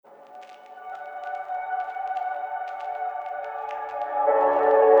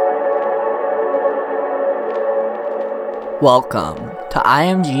Welcome to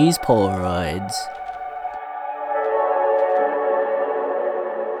iMG's Polaroids.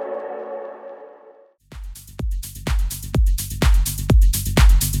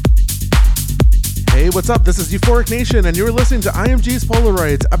 Hey, what's up? This is Euphoric Nation, and you're listening to iMG's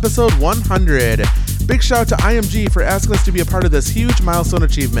Polaroids, episode 100. Big shout out to iMG for asking us to be a part of this huge milestone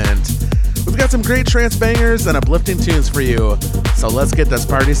achievement. We've got some great trance bangers and uplifting tunes for you, so let's get this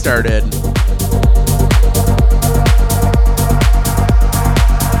party started.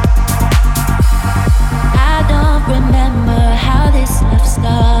 I don't remember how this love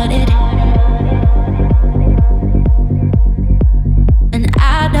started, and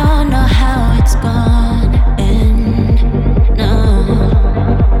I don't know how it's gonna end, no.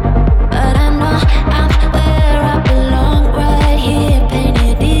 But I know I'm where I belong, right here,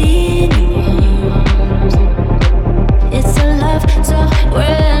 painted in your arms. It's a love so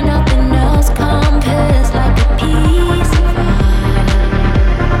where nothing else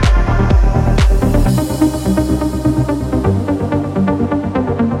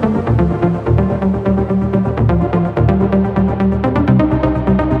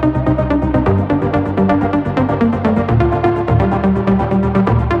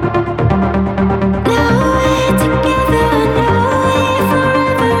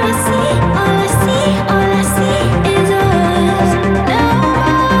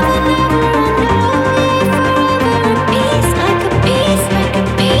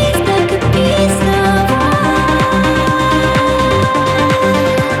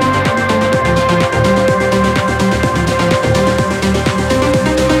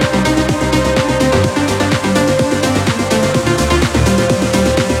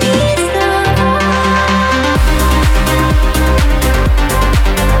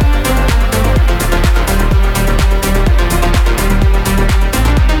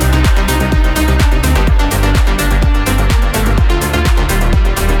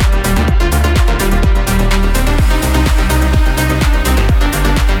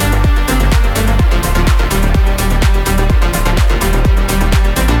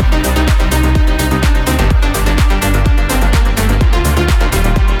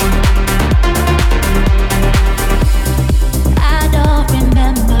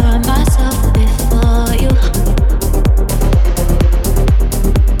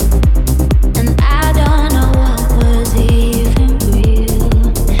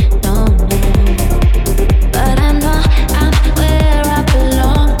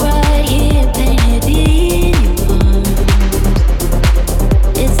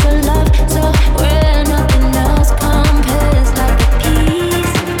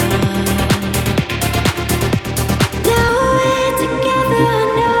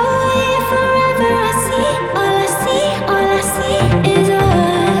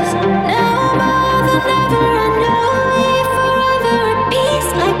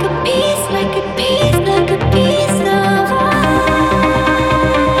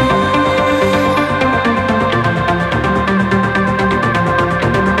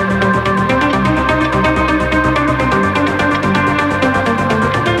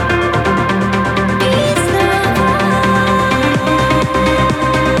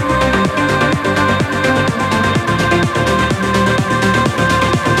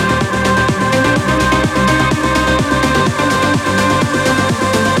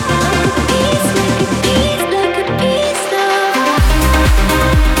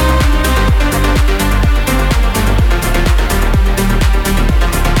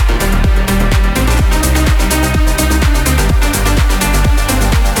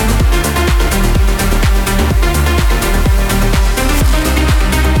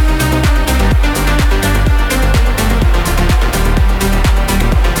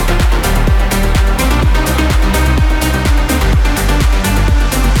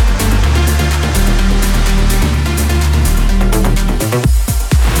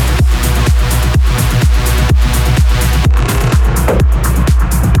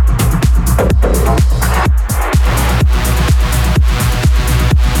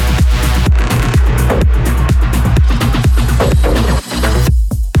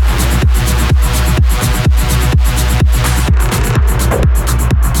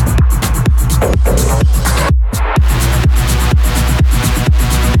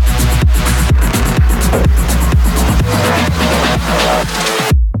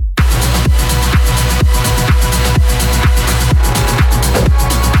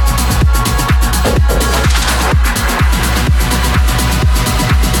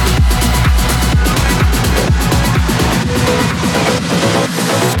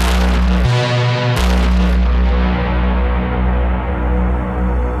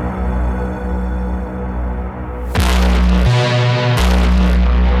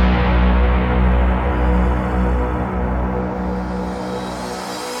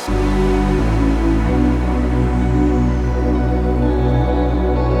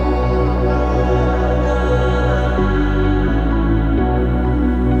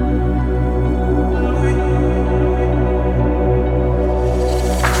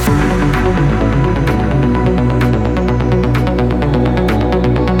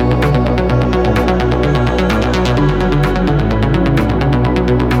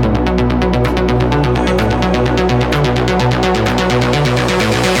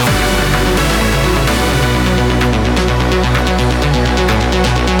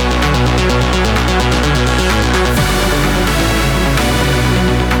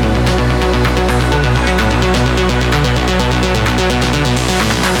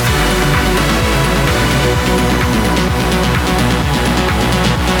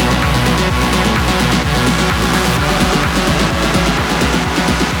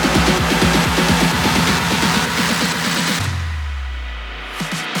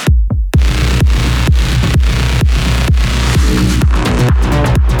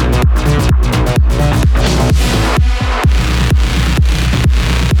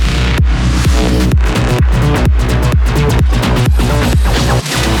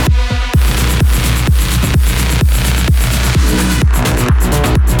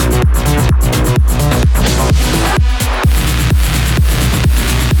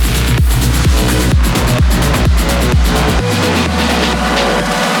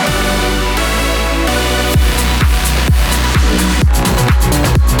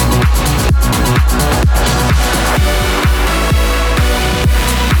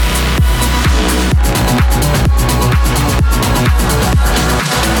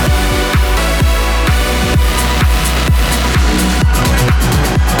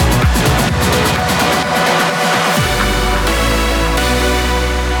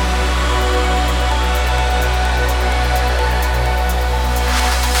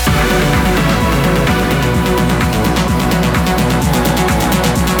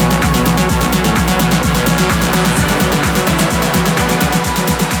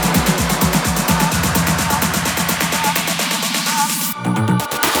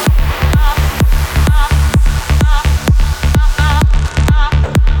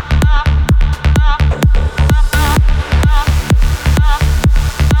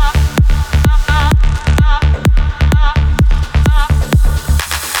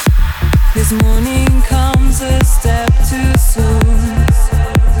morning comes a step too soon.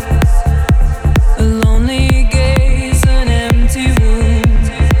 A lonely gaze, an empty room.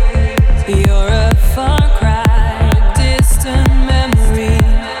 You're a far cry, a distant memory.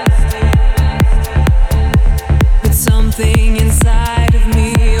 But something inside of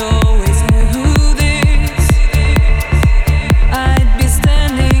me always knew this. I'd be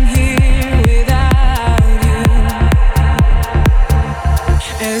standing here without you.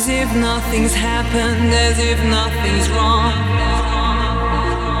 As if nothing's happened, as if nothing's wrong.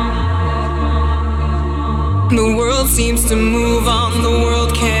 The world seems to move on, the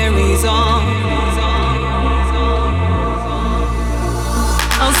world carries on.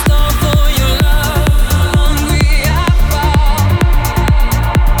 I'll stop for your love, hungry I fall.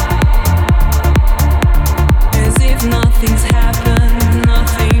 As if nothing's happened,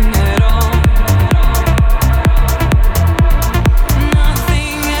 nothing at all.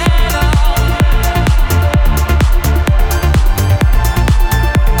 Nothing at all.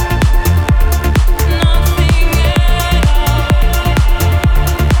 Nothing at all.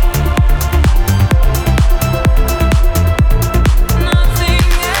 Nothing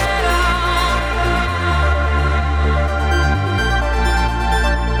at all.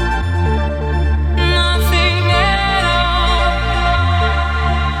 Nothing at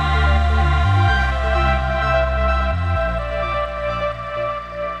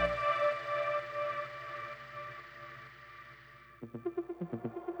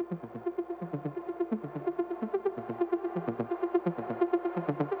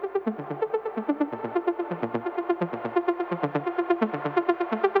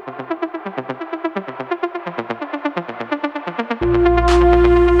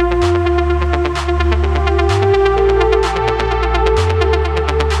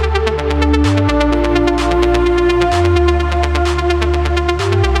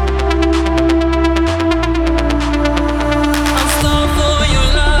I'll stop for your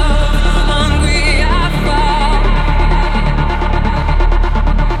love, hungry I fall.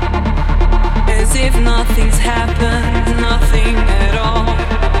 As if nothing's happened, nothing at all.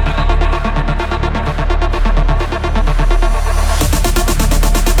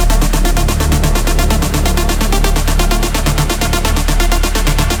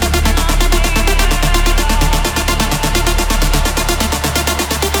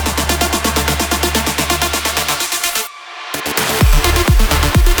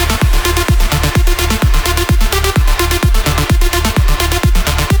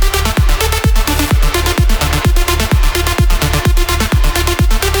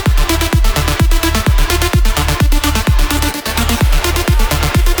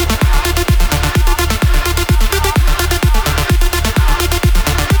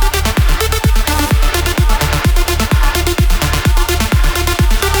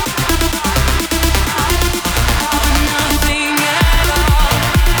 Nothing at all. Nothing at all.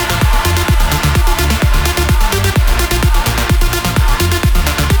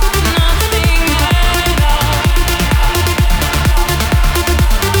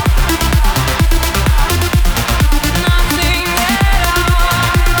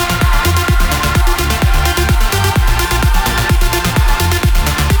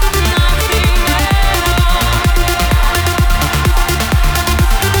 Nothing at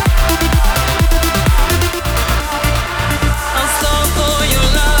I'll stop for your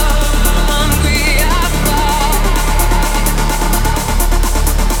love, hungry I fall.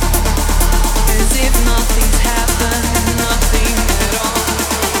 As if nothing's happened, nothing at all.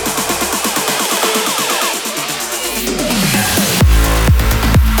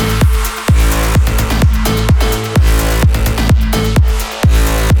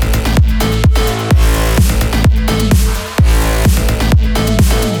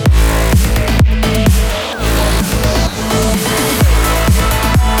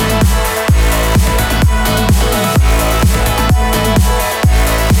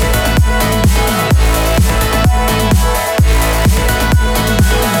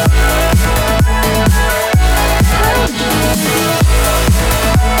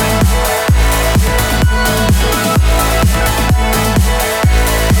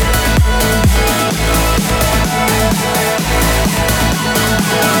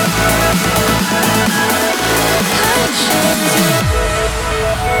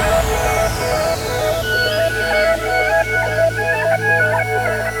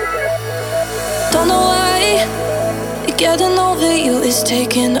 Don't know why getting over you is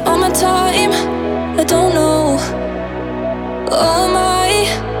taking all my time. I don't know. Oh, am I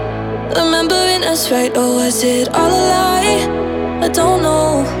remembering us right, or was it all a lie? I don't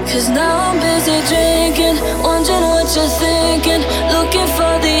know. Cause now I'm busy drinking, wondering what you're thinking, looking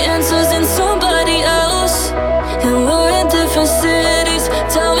for the answers in so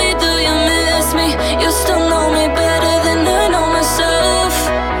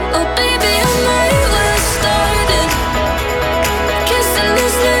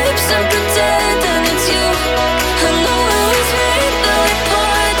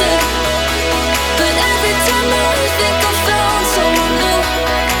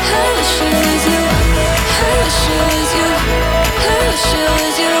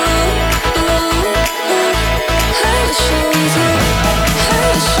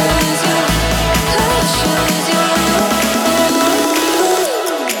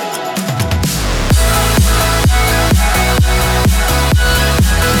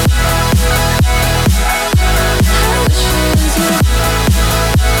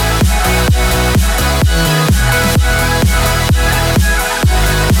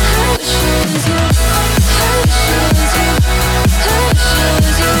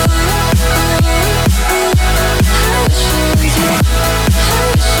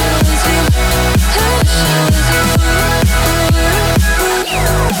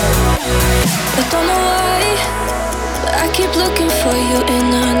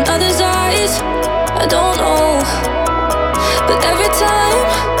don't know. But every time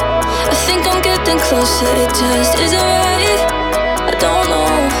I think I'm getting closer, it just isn't right. I don't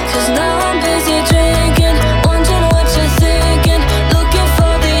know, 'cause now I'm busy drinking, wondering what you're thinking, looking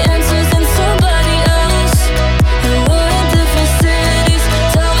for the answers in somebody else. And we're in different cities.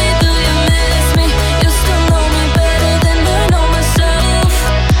 Tell me, do you miss me? You still know me better than I know myself.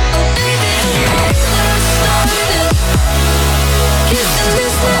 Oh baby, I started kissing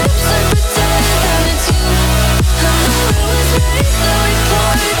these lips and pretend that it's you. I know it was right that we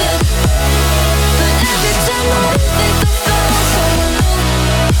parted, but every time I think I found someone new.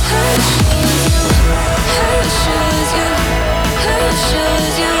 How should you? How should you? How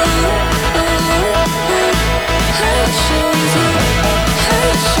should you? How should you? How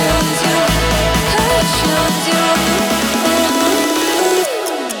should you? How should you?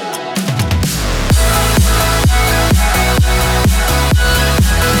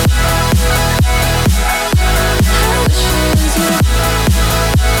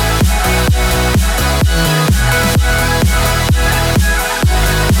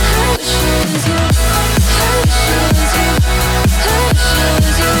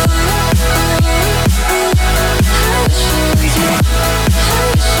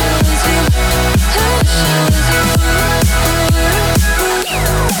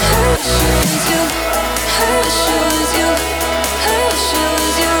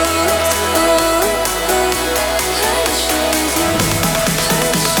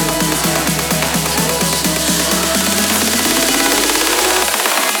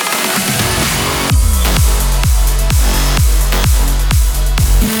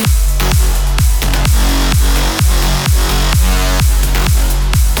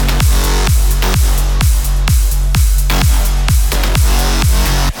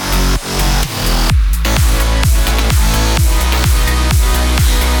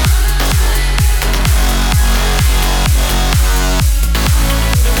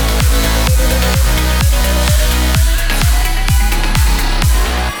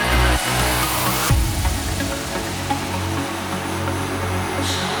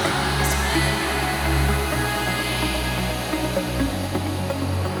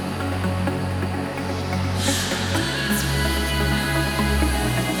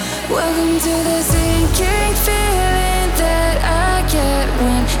 Welcome to the sinking feeling that I get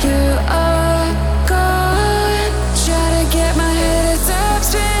when you are gone. Try to get my head to stop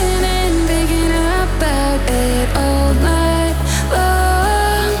spinning, thinking about it all night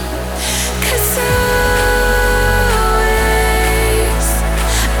long. 'Cause always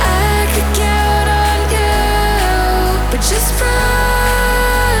I could count on you, but just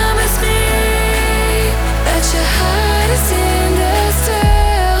promise me that your heart is in the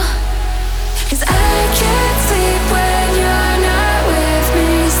still. 'Cause I can't sleep when you're not with me.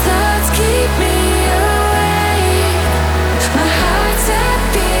 Thoughts keep me awake. My heart's at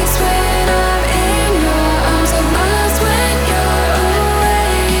peace when I'm in your arms. I'm lost when you're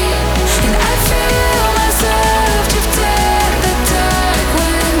away. And I feel myself drift in the dark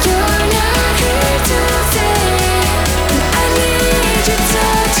when you're not here to stay. And I need your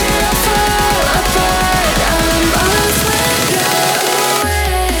touch and I'll fall apart. I'm lost when you're away.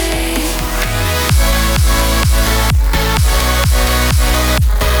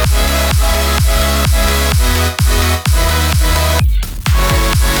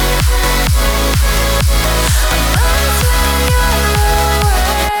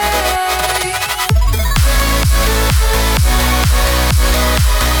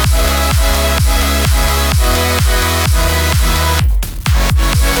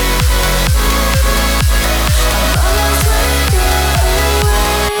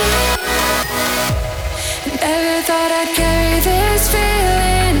 Never thought I'd carry this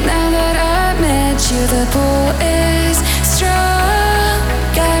feeling. Now that I met you, the pull is strong.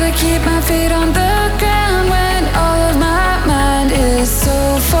 Gotta keep my feet on the ground when all of my mind is so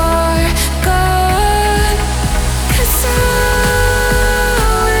far gone. 'Cause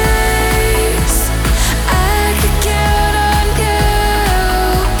always I could count on you,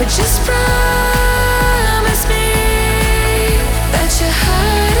 but just promise me that your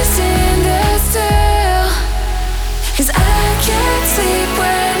heart is in there still. 'Cause I can't sleep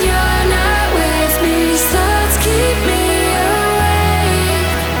when you're not with me. Thoughts keep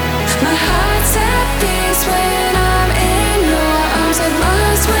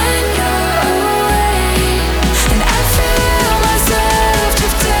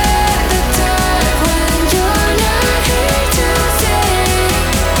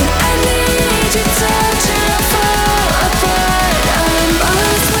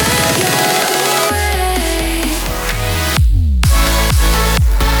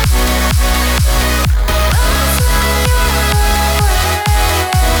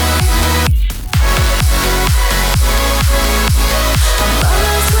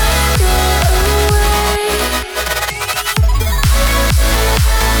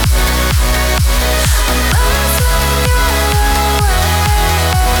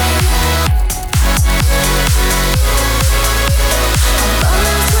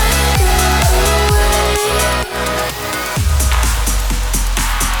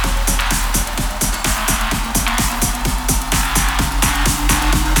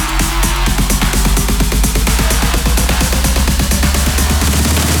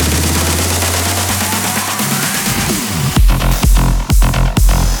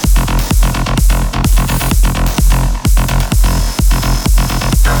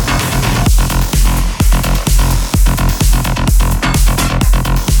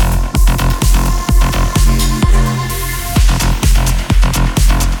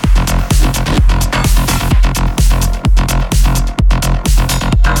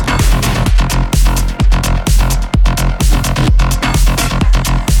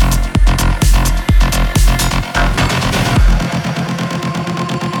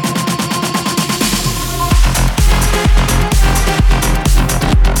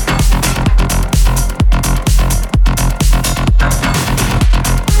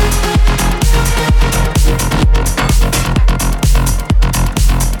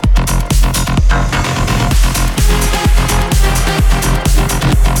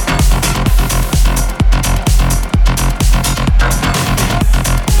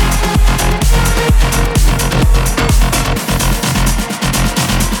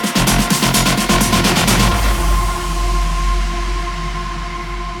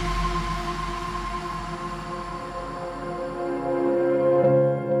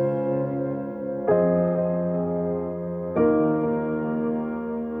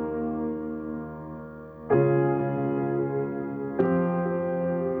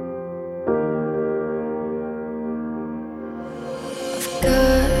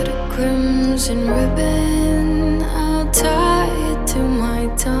crimson ribbon, I'll tie it to my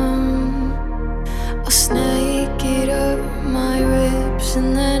tongue. I'll snake it up my ribs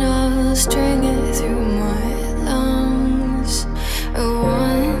and then I'll string it through my lungs. I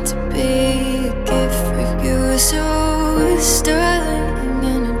want to be a gift for you, so sterling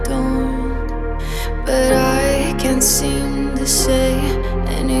and adorned, but I can't seem to say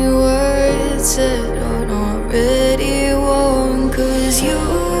any words that aren't already worn. 'Cause you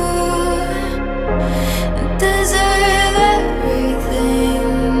deserve everything,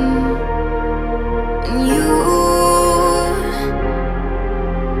 and you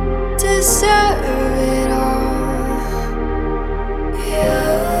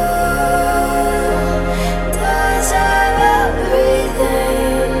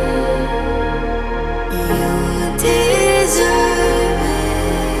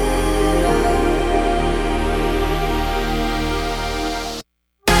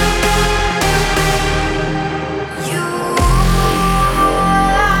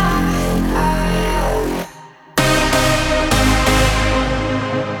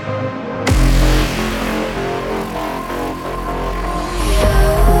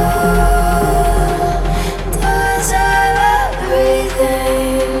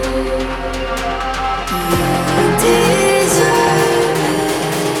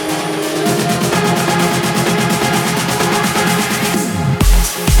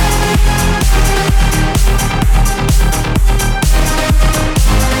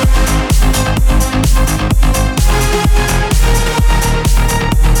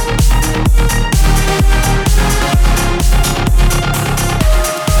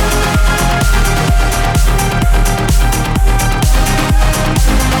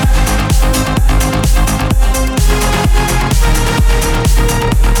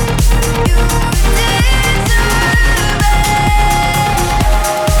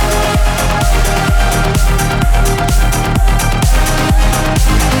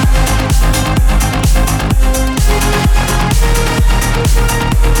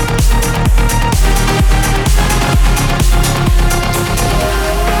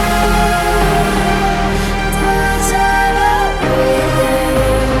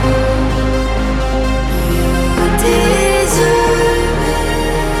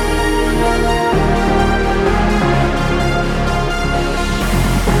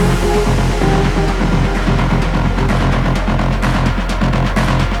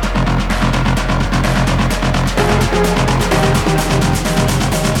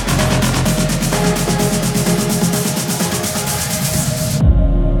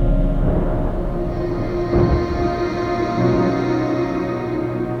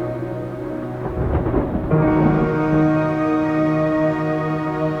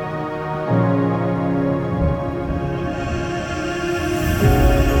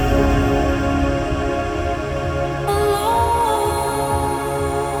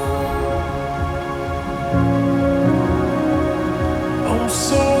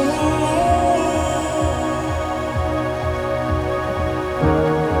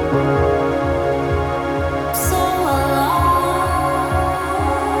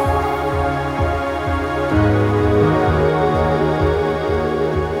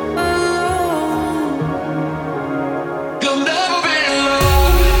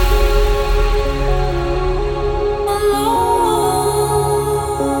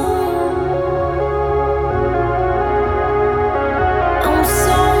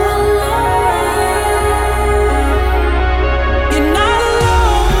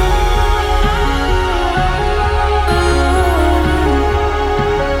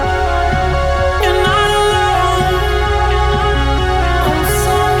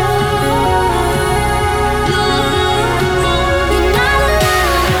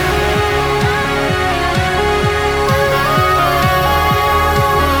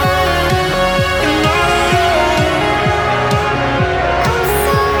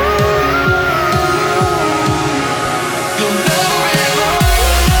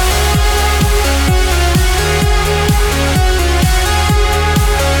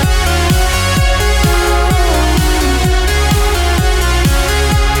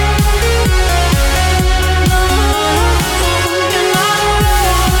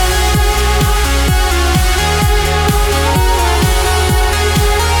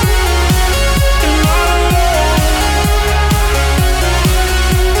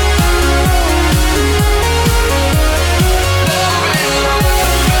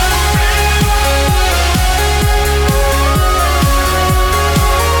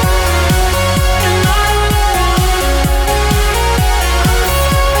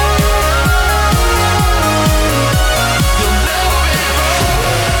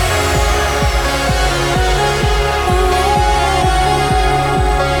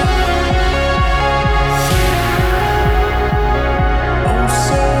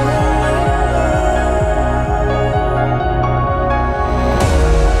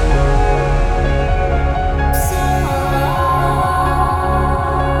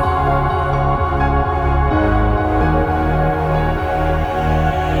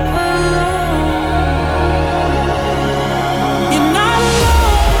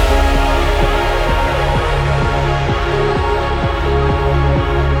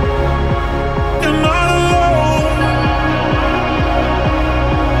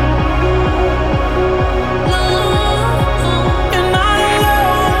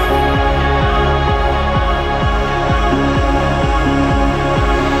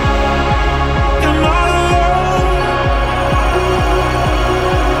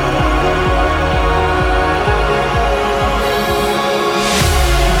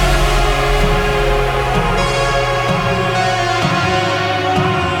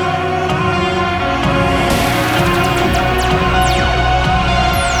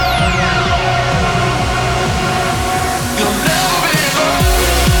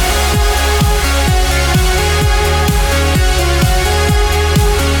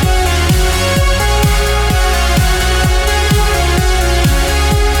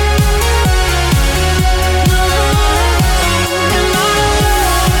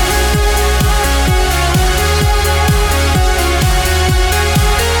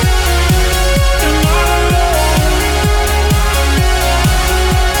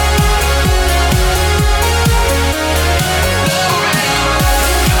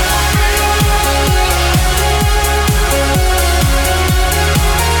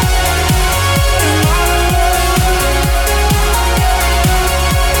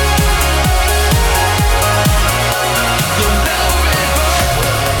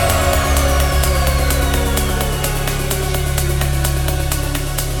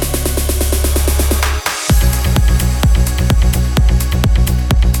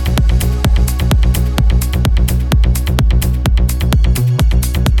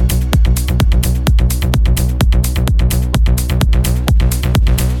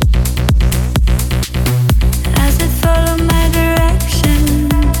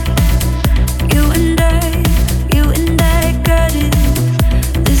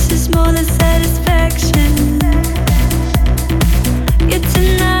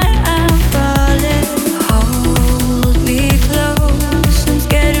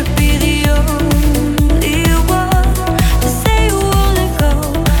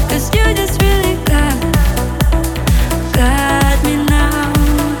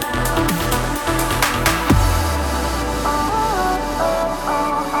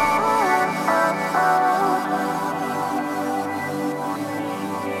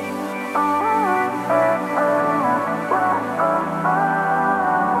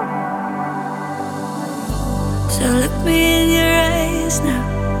So look me in your eyes now.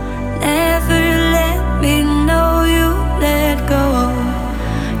 Never let me know you let go.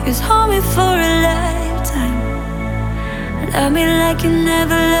 Just hold me for a lifetime. Love me like you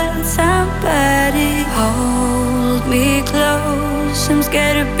never loved somebody. Hold me close. I'm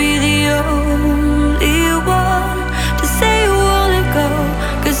scared to be the only one to say you won't let go.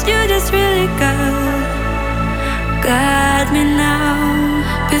 Cause you just really got me now.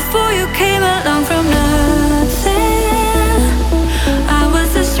 Before you came along from nothing, I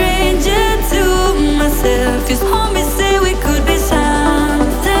was a stranger to myself. Just hold me, say we could be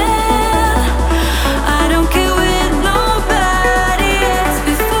something. I don't care with nobody else.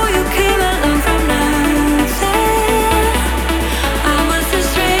 Before you came along from nothing, I was a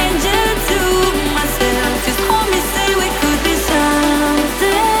stranger to myself. Just hold me, say we could be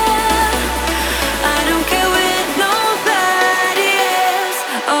something. I don't care with nobody else.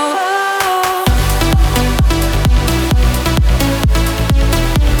 Oh, oh, oh.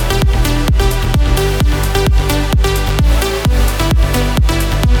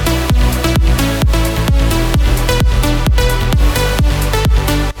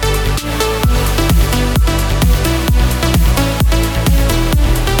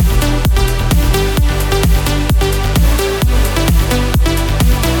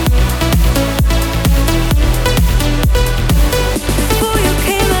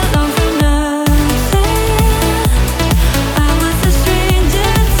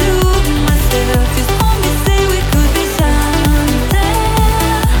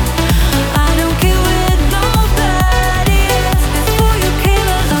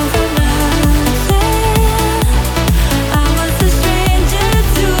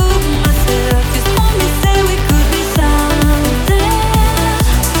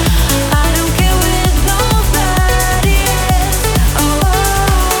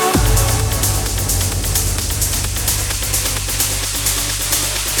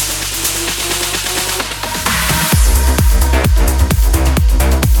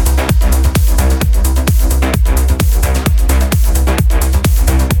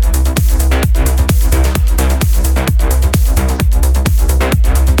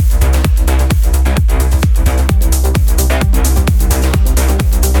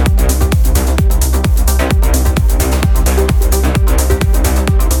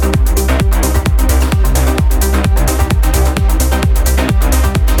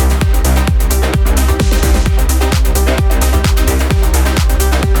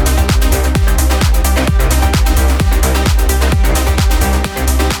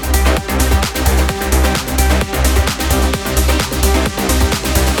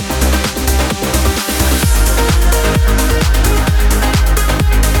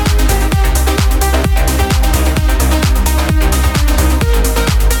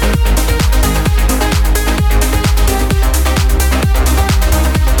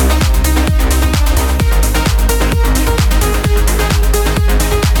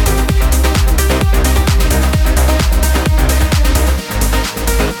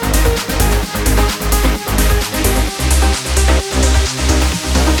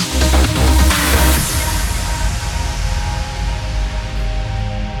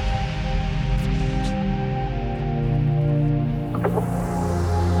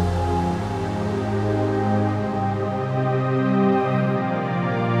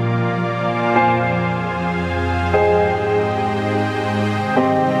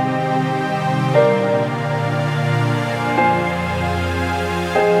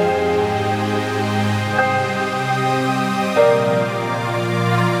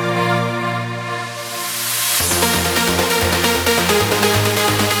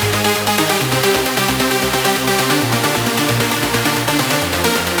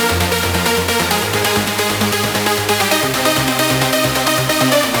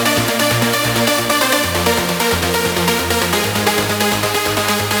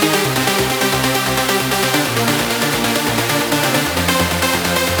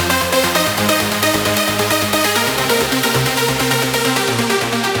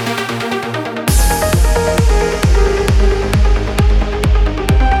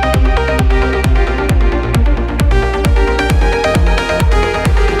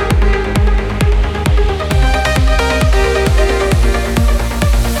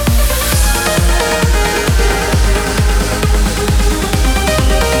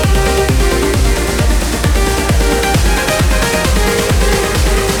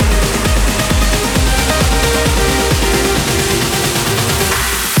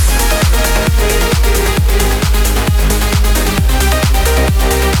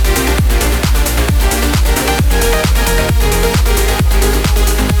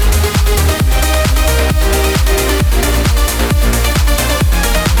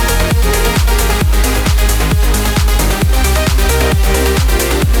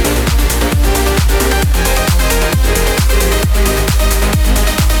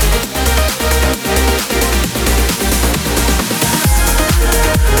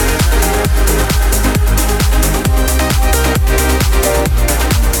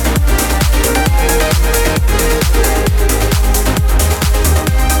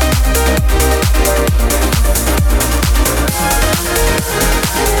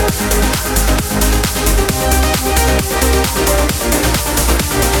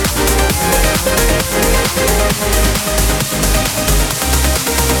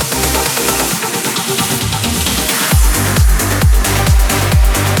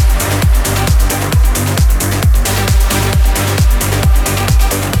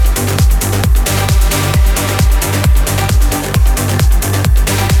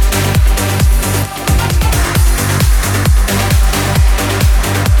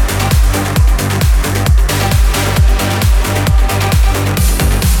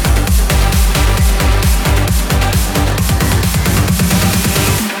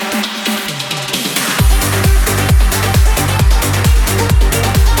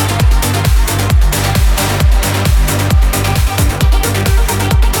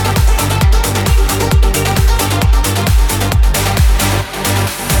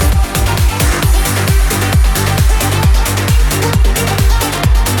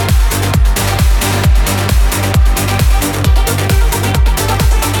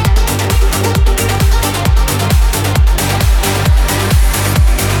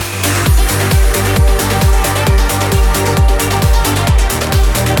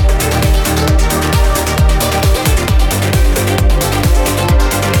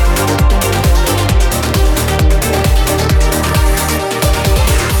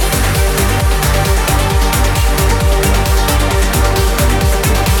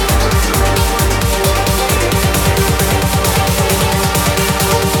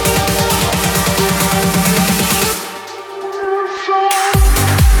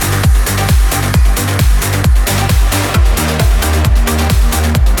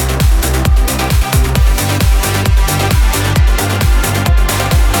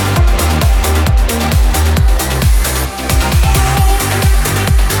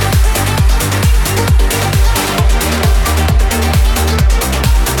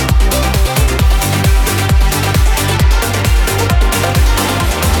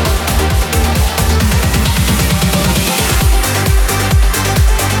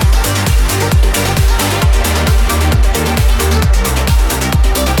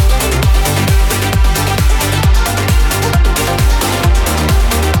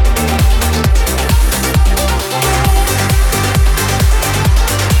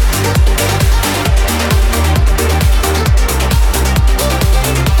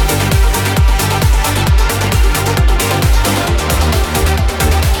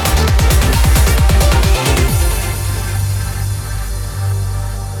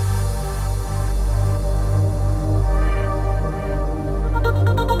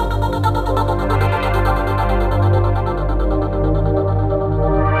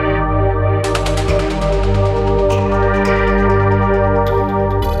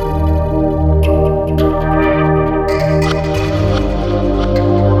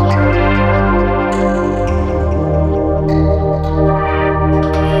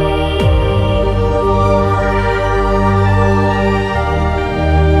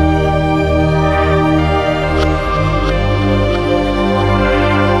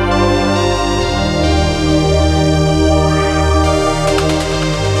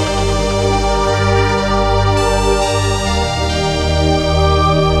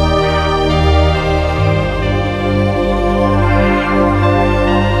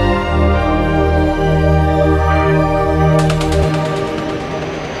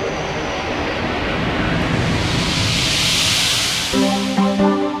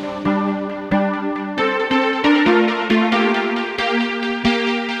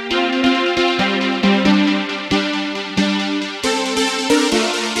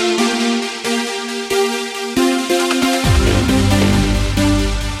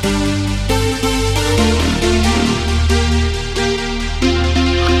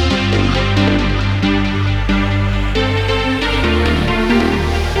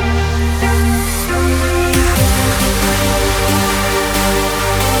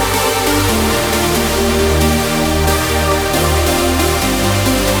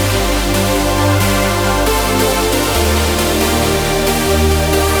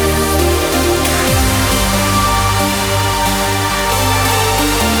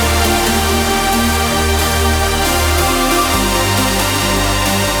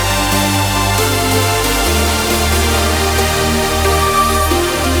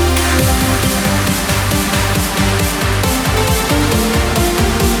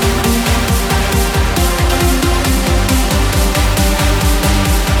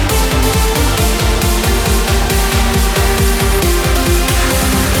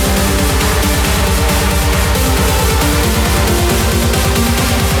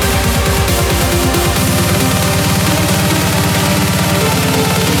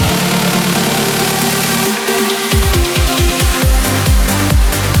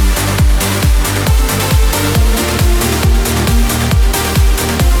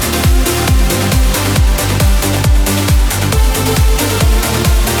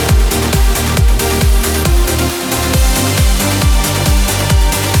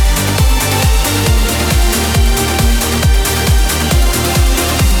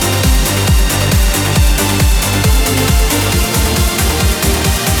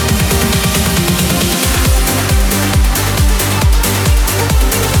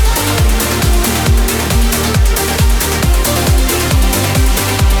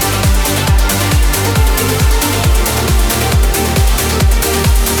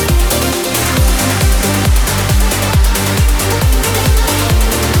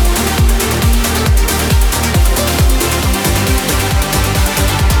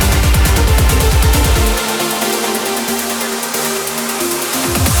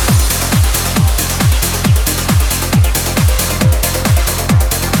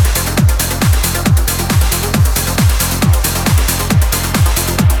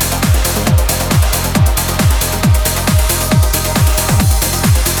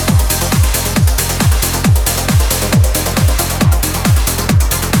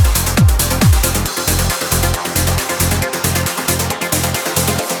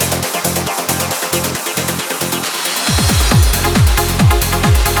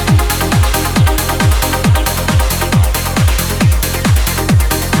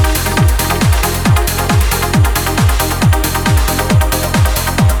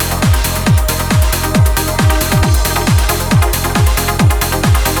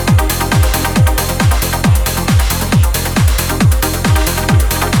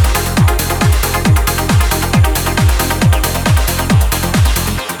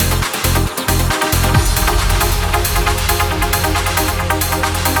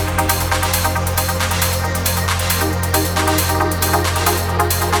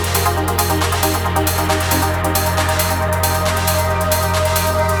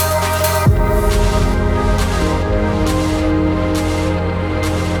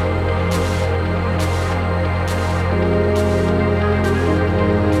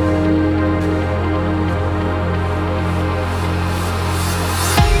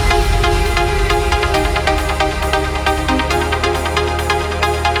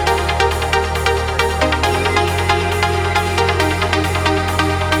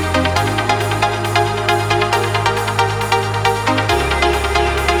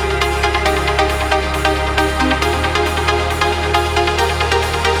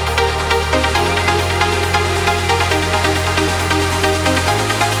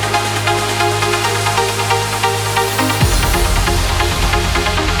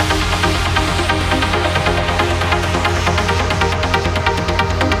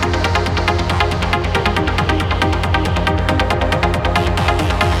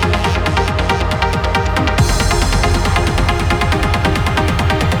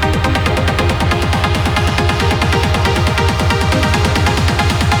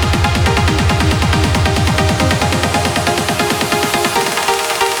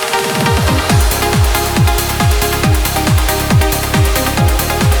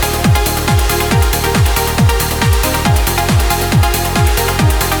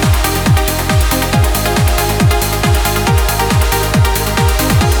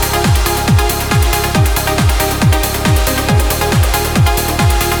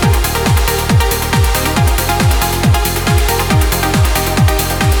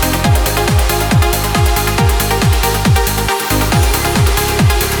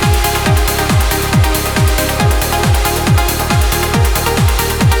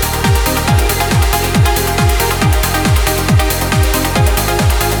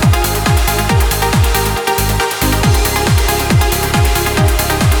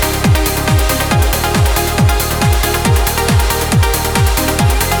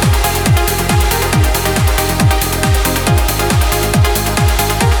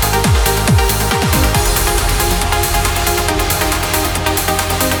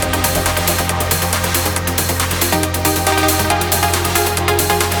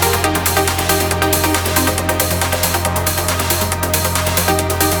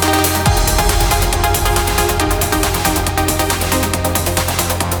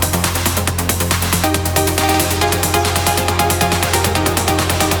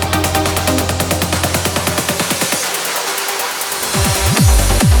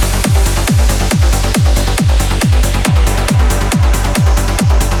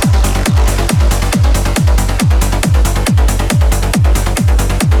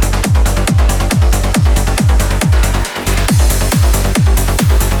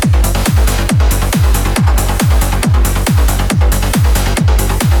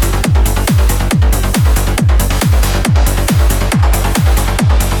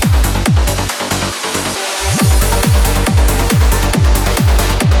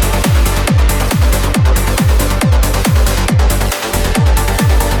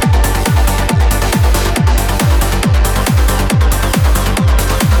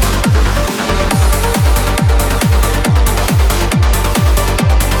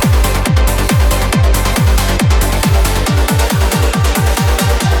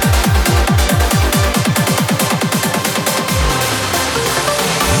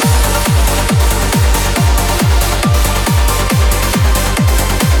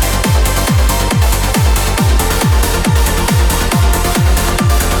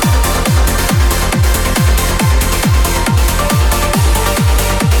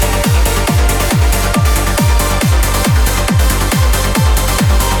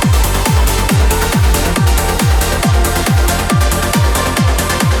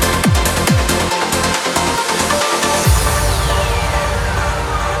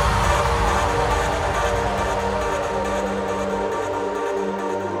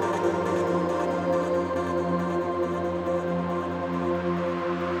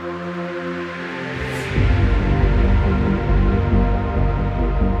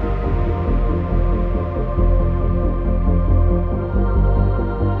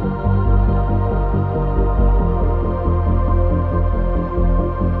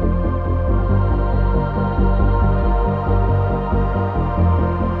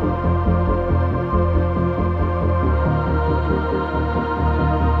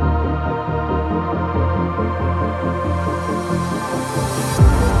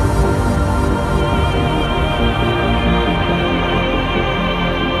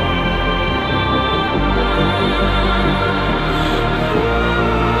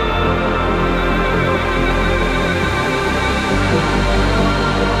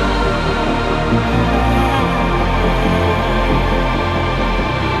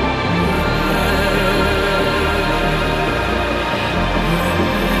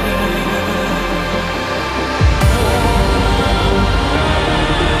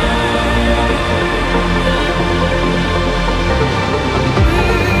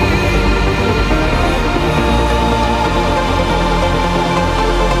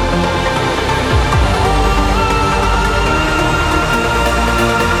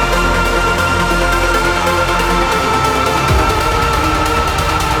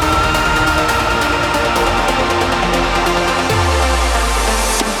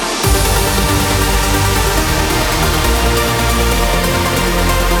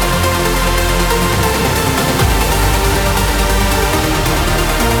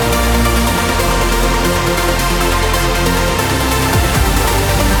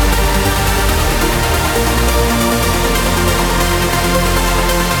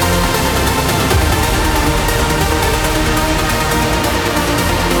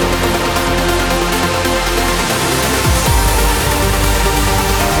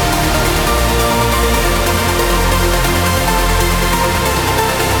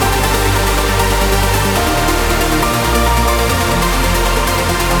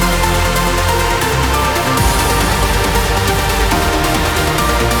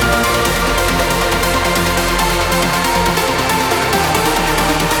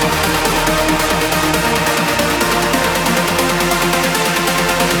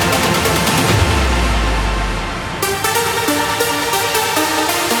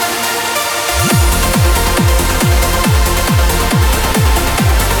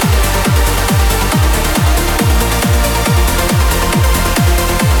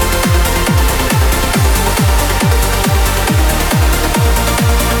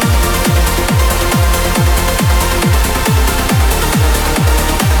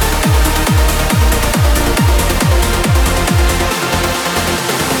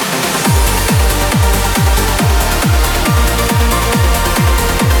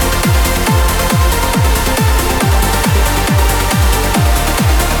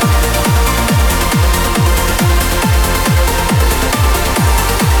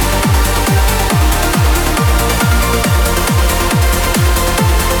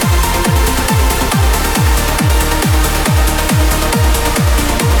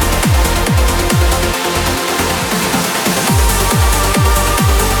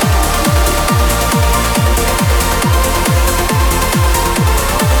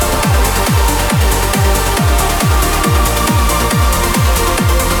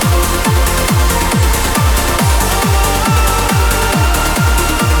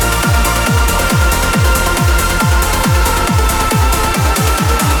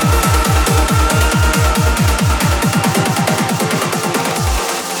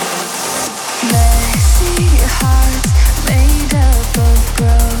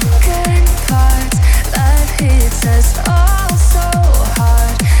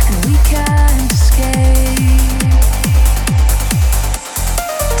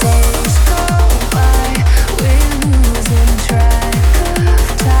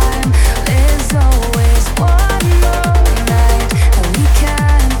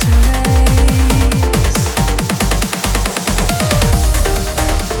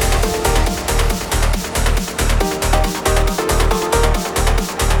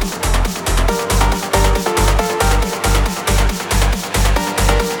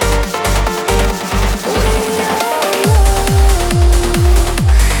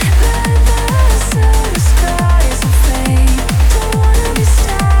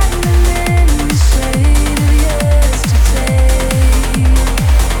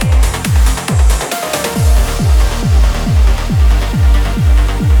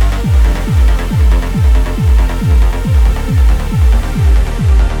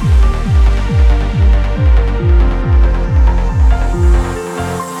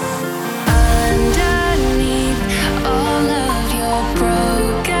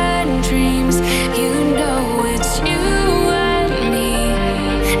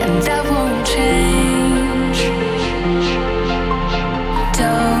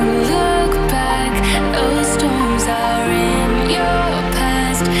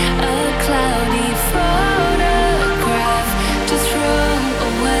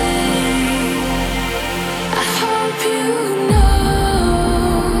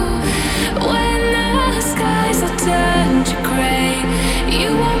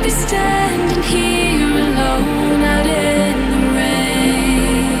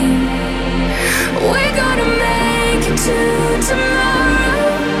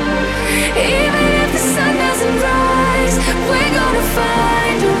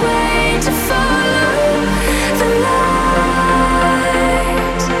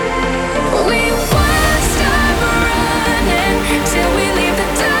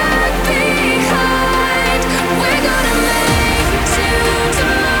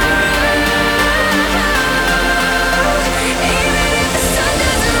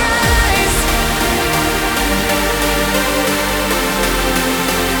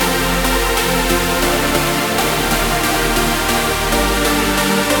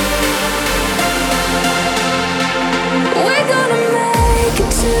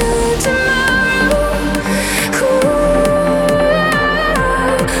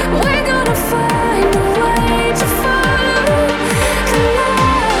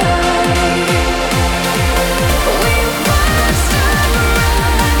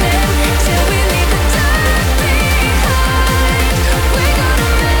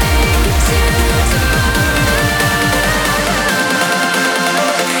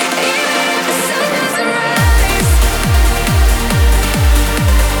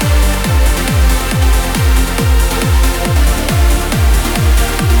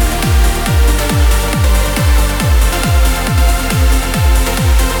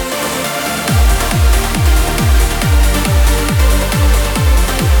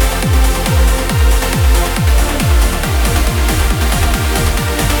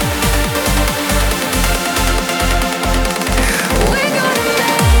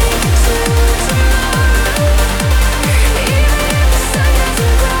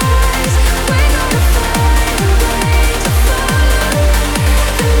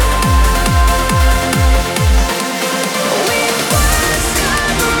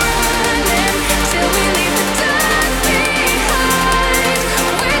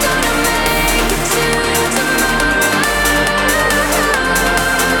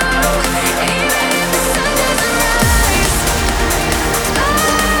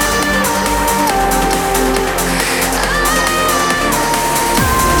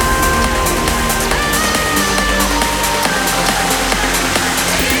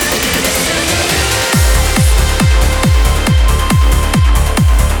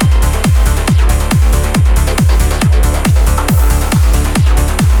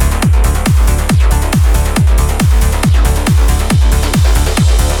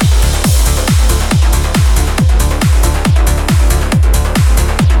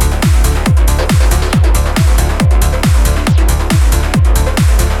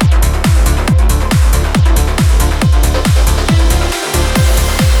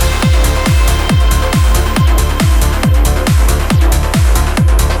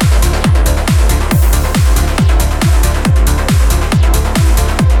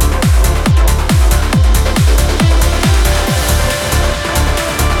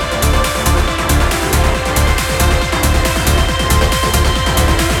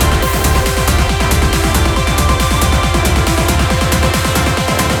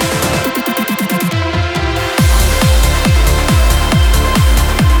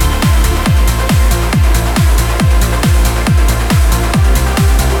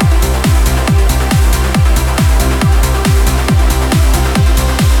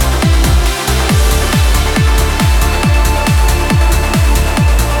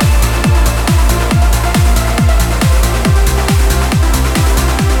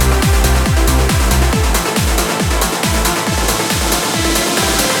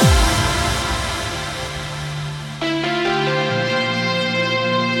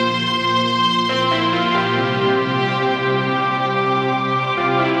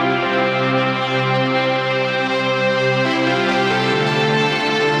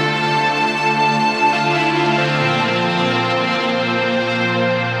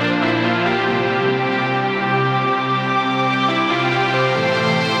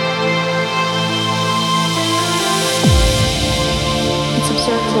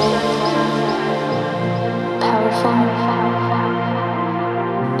 incredible, powerful.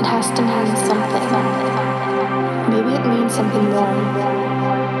 It has to mean something. Maybe it means something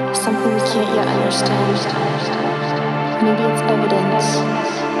more, something we can't yet understand. Maybe it's evidence,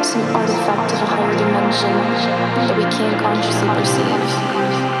 some artifact of a higher dimension that we can't consciously perceive.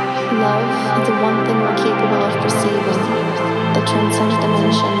 Love is the one thing we're capable of perceiving that transcends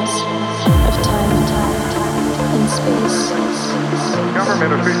dimensions of time and space.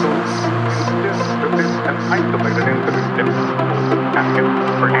 Government officials insist that this an isolated incident difficult to packet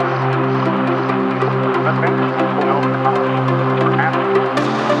for